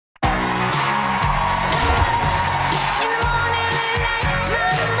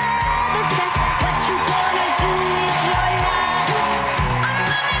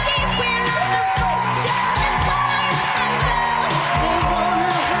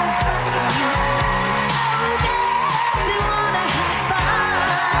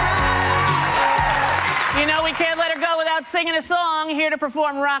singing a song, here to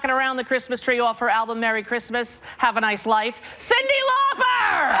perform Rockin' Around the Christmas Tree off her album Merry Christmas, Have a Nice Life, Cyndi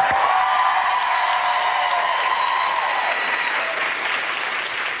Lauper!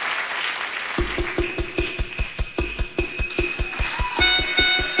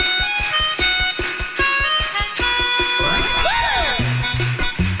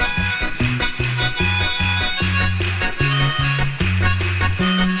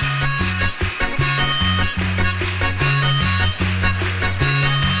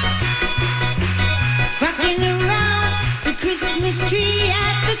 Tree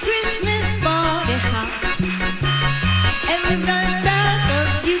at the Christmas party hop. Everybody's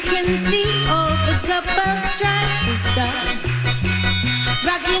out, you can see all the couples try to stop.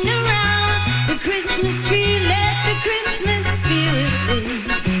 Rocking around the Christmas tree, let the Christmas spirit in.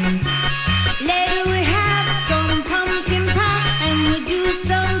 Later we have some pumpkin pie and we do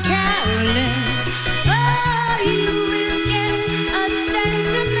some caroling. Oh, you will get a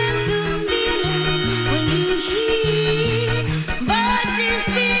sentimental feeling when you hear voices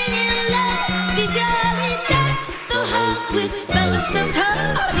singing, let's be jolly, deck the halls with bells of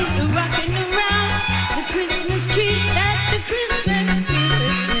holly, rocking around the Christmas tree, let the Christmas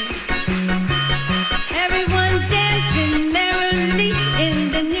spirit ring. Everyone dancing merrily in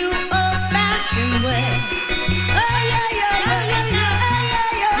the new old-fashioned way. Oh yeah, yeah, yeah, yeah, yeah,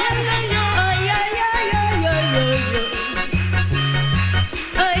 yeah, yeah, yeah, oh yeah, yeah, yeah, yeah, yeah, yeah.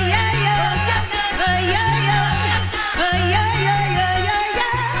 Oh yeah, yeah, oh yeah, yeah, oh yeah, yeah, yeah, yeah, yeah.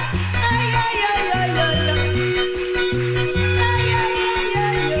 Oh yeah, yeah, yeah, yeah, yeah. Oh yeah, yeah,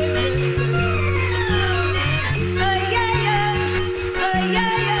 yeah, yeah, yeah. Oh yeah, yeah, oh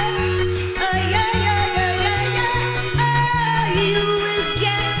yeah, yeah, oh yeah, yeah, yeah, yeah, yeah. Oh, you will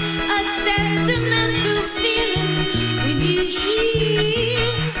get a sentimental feeling when you hear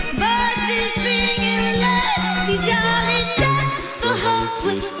voices singing, let's be jolly, deck the halls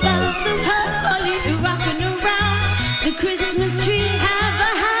with bells of holly, rocking around the Christmas tree, have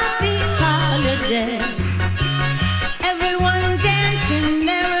a happy holiday. Everyone dancing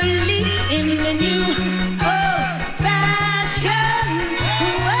merrily in the new old-fashioned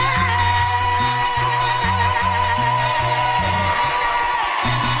way.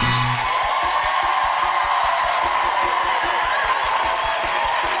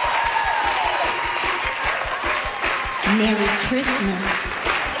 Merry Christmas.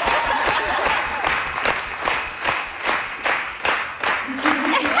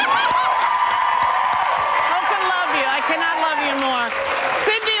 I cannot love you more.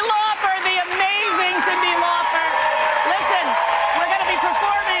 Cyndi